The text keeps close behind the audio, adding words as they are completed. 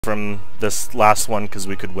from this last one because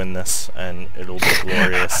we could win this and it'll be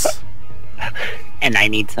glorious. And I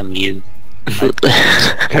need some views.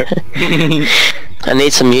 I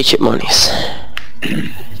need some YouTube monies.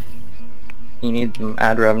 You need some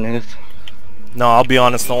ad revenues. No, I'll be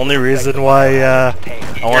honest, the only reason why I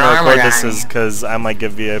want to record this is because I might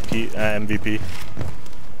give VIP MVP.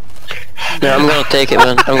 No, I'm gonna take it,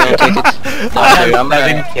 man. I'm gonna take it. Dude, I'm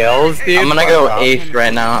 7 kills, dude. I'm gonna go 8th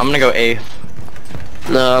right now. I'm gonna go 8th.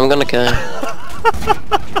 No, I'm gonna go.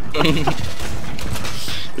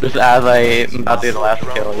 Just as I'm about to do the last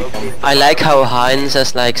kill, you can... I like how Heinz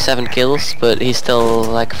has like 7 kills, but he's still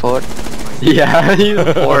like 4th. Yeah, he's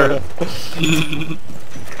 4th.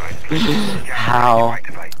 How?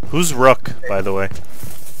 Who's Rook, by the way?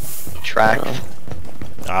 Traxx.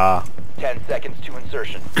 Ah. 10 seconds to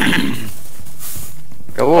insertion.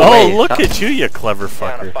 Go away. Oh, look at you, you clever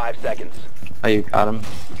Down to fucker. 5 seconds. Oh, you got him.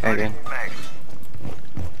 Okay, good.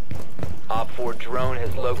 Op 4 drone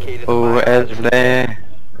has located the Oh, biohazard. essevee.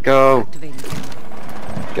 Go.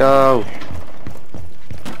 Go.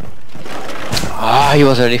 Ah, he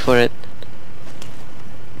was ready for it.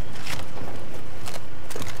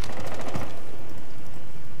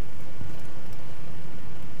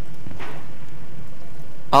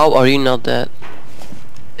 How are you not dead?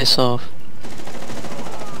 Piss off.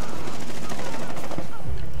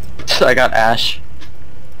 I got Ash.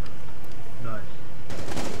 Nice.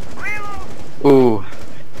 Ooh.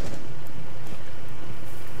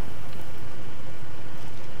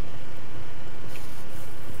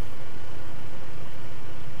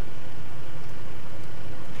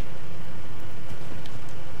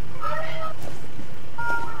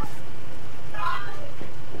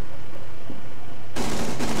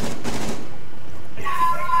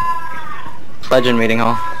 Legend meeting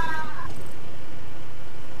hall.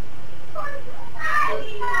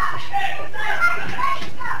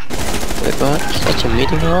 Wait, what? Such a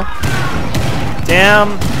meeting hall?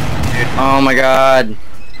 Damn! Oh my god.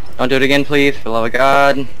 Don't do it again, please, for the love of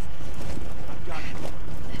god.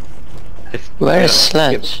 Just, Where is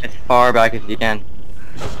Sledge? As far back as you can.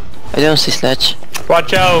 I don't see Sledge.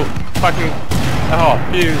 Watch out! Fucking... Oh,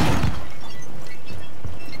 dude.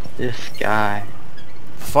 This guy.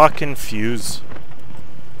 Fucking fuse.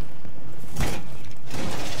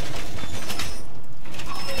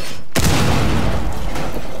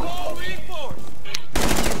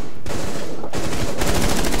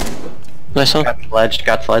 Nice one. Got sledge,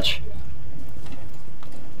 got sledge.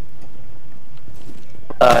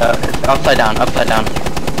 It's upside down, upside down.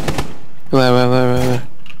 Where?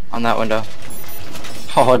 On that window.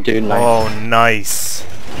 Oh, dude, nice. Oh, nice.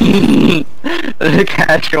 The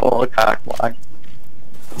casual cock block.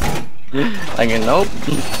 I mean, nope.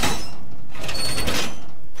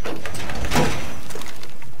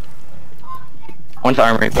 One's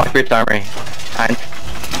armory, Blackbeard's armory.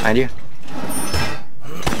 Behind you.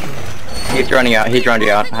 He's running out, he's running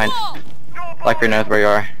out behind. Blackbeard knows where you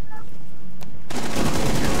are.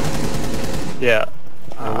 Yeah.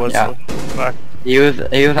 What's yeah. Fuck. He was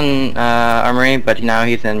in armory, but now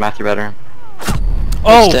he's in master bedroom.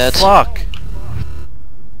 Oh, dead. fuck!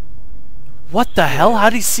 What the hell?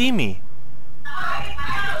 How'd he see me?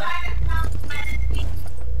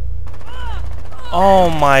 Oh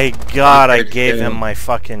my god, I gave him my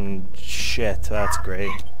fucking shit. That's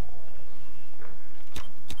great.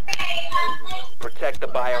 Protect the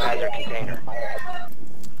biohazard container.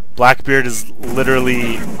 Blackbeard is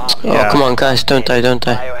literally... Oh, yeah. come on, guys, don't die, don't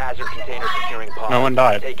die. Biohazard container securing pod. No one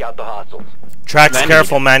died. Take out the hostiles. Traxx,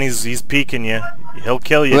 careful, man. He's peeking you. He'll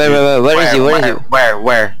kill you. Where is he? Where is he?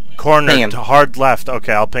 Where? Corner, Ping him. hard left.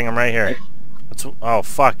 Okay, I'll ping him right here. Oh,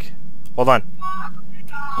 fuck. Hold on.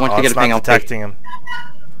 Once Oh, you get it's a ping, not I'll detecting him.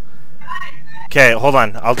 Okay, hold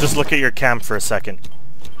on. I'll just look at your cam for a second.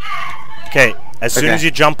 Okay, as soon as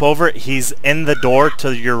you jump over, he's in the door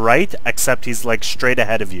to your right, except he's like straight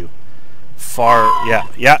ahead of you. Far,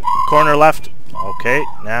 yeah, corner left. Okay,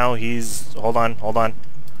 now he's, hold on.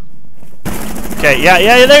 Okay,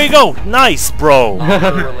 yeah, there you go. Nice, bro.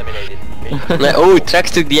 You're eliminated. Oh,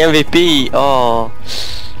 Traxx took the MVP. Oh.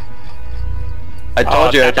 I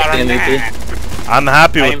told you I took the MVP. I'm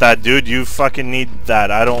happy with that, dude. You fucking need that.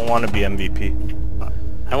 I don't want to be MVP.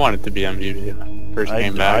 I want it to be MVP. First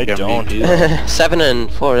game I back, don't. MVP. 7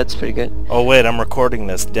 and 4, that's pretty good. Oh wait, I'm recording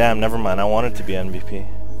this. Damn, never mind. I want it to be MVP.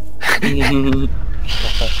 I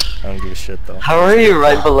don't give a shit though. How are you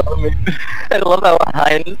right below me? I love how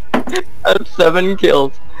Heinz has 7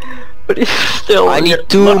 kills. But he's still I need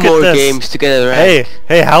 2 Look at more this. games to get a rank.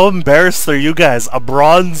 Hey, how embarrassed are you guys? A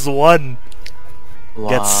bronze 1 Wow.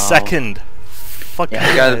 gets second. Fuck Yeah,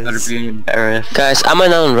 you guys better be embarrassed. Guys, I'm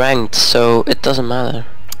an unranked, so it doesn't matter.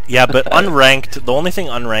 Yeah, but unranked, the only thing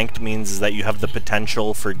unranked means is that you have the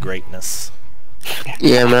potential for greatness.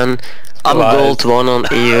 Yeah, man. I'm Lies. gold 1 on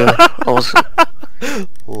EU. Also,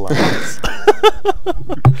 Lies.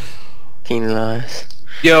 fucking lies.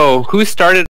 Yo, who started